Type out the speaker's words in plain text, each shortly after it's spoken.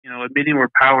admitting we're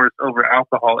powerless over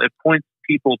alcohol, it points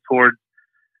people towards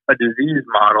a disease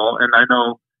model. And I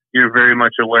know you're very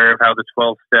much aware of how the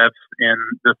 12 steps and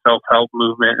the self-help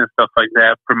movement and stuff like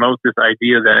that promote this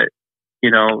idea that,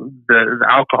 the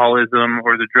alcoholism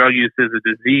or the drug use is a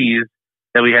disease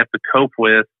that we have to cope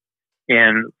with,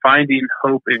 and finding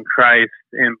hope in Christ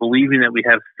and believing that we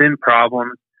have sin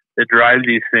problems that drive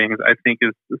these things, I think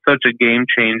is such a game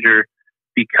changer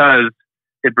because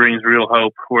it brings real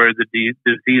hope where the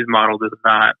disease model does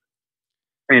not.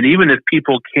 And even if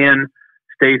people can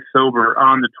stay sober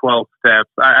on the 12 steps,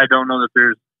 I don't know that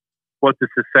there's what the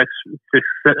success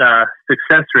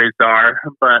rates are,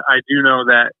 but I do know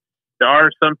that there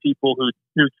are some people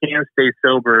who can stay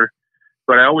sober.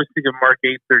 But I always think of Mark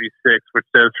 8:36, which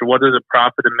says, "For what does it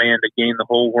profit a man to gain the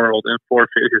whole world and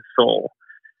forfeit his soul?"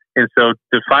 And so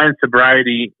to find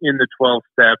sobriety in the 12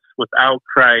 steps without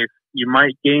Christ, you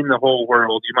might gain the whole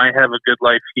world. You might have a good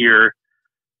life here,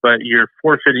 but you're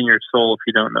forfeiting your soul if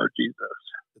you don't know Jesus.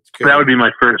 So that would be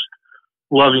my first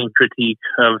loving critique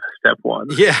of step one.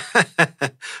 Yeah.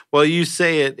 Well, you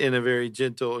say it in a very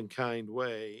gentle and kind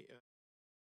way.